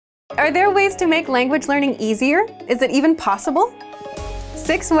Are there ways to make language learning easier? Is it even possible?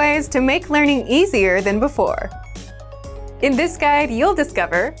 6 ways to make learning easier than before. In this guide, you'll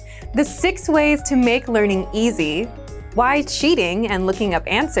discover the 6 ways to make learning easy, why cheating and looking up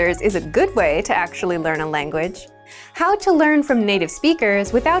answers is a good way to actually learn a language, how to learn from native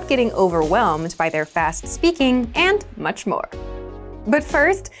speakers without getting overwhelmed by their fast speaking, and much more. But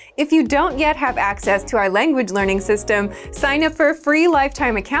first, if you don't yet have access to our language learning system, sign up for a free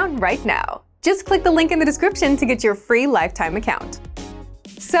lifetime account right now. Just click the link in the description to get your free lifetime account.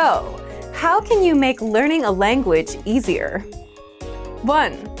 So, how can you make learning a language easier?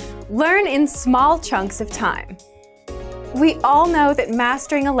 1. Learn in small chunks of time. We all know that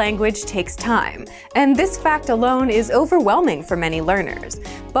mastering a language takes time, and this fact alone is overwhelming for many learners.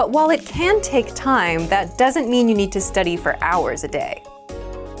 But while it can take time, that doesn't mean you need to study for hours a day.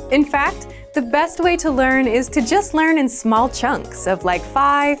 In fact, the best way to learn is to just learn in small chunks of like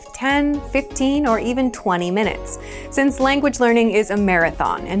 5, 10, 15, or even 20 minutes, since language learning is a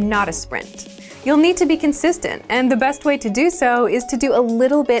marathon and not a sprint. You'll need to be consistent, and the best way to do so is to do a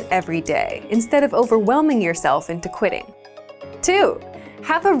little bit every day, instead of overwhelming yourself into quitting. 2.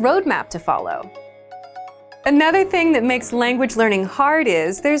 Have a roadmap to follow. Another thing that makes language learning hard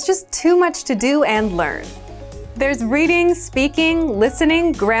is there's just too much to do and learn. There's reading, speaking,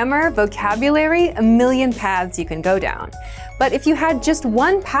 listening, grammar, vocabulary, a million paths you can go down. But if you had just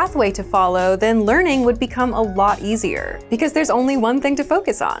one pathway to follow, then learning would become a lot easier, because there's only one thing to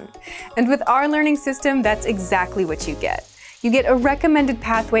focus on. And with our learning system, that's exactly what you get. You get a recommended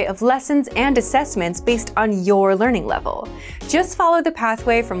pathway of lessons and assessments based on your learning level. Just follow the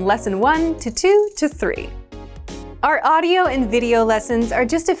pathway from lesson 1 to 2 to 3. Our audio and video lessons are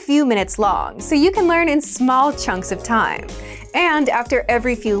just a few minutes long, so you can learn in small chunks of time. And after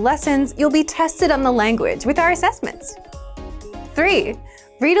every few lessons, you'll be tested on the language with our assessments. 3.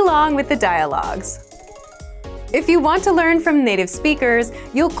 Read along with the dialogues. If you want to learn from native speakers,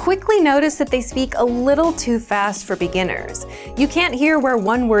 you'll quickly notice that they speak a little too fast for beginners. You can't hear where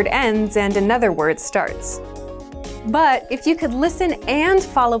one word ends and another word starts. But if you could listen and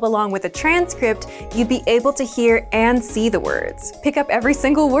follow along with a transcript, you'd be able to hear and see the words, pick up every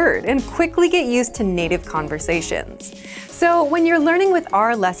single word, and quickly get used to native conversations. So when you're learning with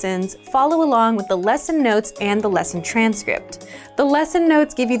our lessons, follow along with the lesson notes and the lesson transcript. The lesson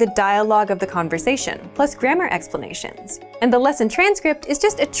notes give you the dialogue of the conversation, plus grammar explanations. And the lesson transcript is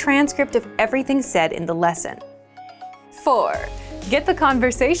just a transcript of everything said in the lesson. 4. Get the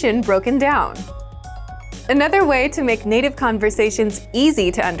conversation broken down. Another way to make native conversations easy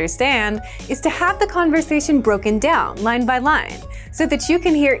to understand is to have the conversation broken down line by line, so that you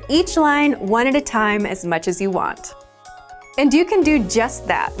can hear each line one at a time as much as you want. And you can do just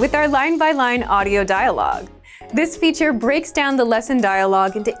that with our line-by-line audio dialogue. This feature breaks down the lesson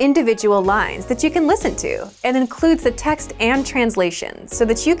dialogue into individual lines that you can listen to, and includes the text and translations so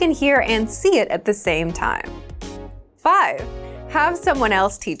that you can hear and see it at the same time. 5. Have someone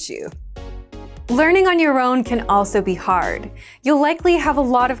else teach you. Learning on your own can also be hard. You'll likely have a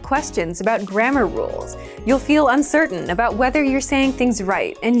lot of questions about grammar rules. You'll feel uncertain about whether you're saying things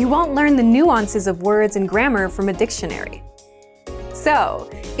right, and you won't learn the nuances of words and grammar from a dictionary. So,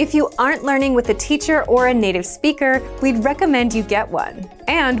 if you aren't learning with a teacher or a native speaker, we'd recommend you get one.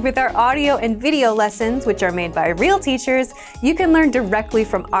 And with our audio and video lessons, which are made by real teachers, you can learn directly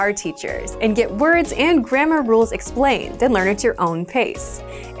from our teachers and get words and grammar rules explained and learn at your own pace.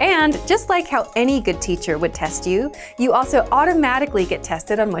 And just like how any good teacher would test you, you also automatically get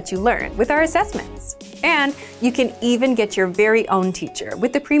tested on what you learn with our assessments. And you can even get your very own teacher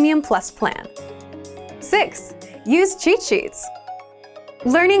with the Premium Plus plan. 6. Use cheat sheets.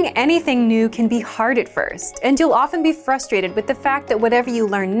 Learning anything new can be hard at first, and you'll often be frustrated with the fact that whatever you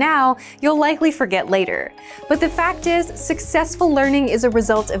learn now, you'll likely forget later. But the fact is, successful learning is a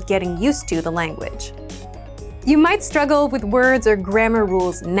result of getting used to the language. You might struggle with words or grammar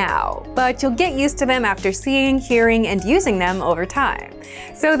rules now, but you'll get used to them after seeing, hearing, and using them over time.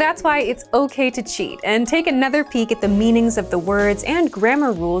 So that's why it's okay to cheat and take another peek at the meanings of the words and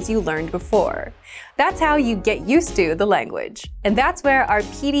grammar rules you learned before. That's how you get used to the language. And that's where our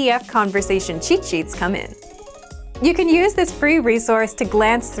PDF conversation cheat sheets come in. You can use this free resource to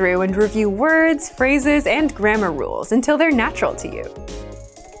glance through and review words, phrases, and grammar rules until they're natural to you.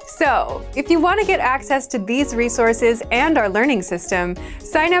 So, if you want to get access to these resources and our learning system,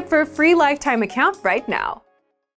 sign up for a free lifetime account right now.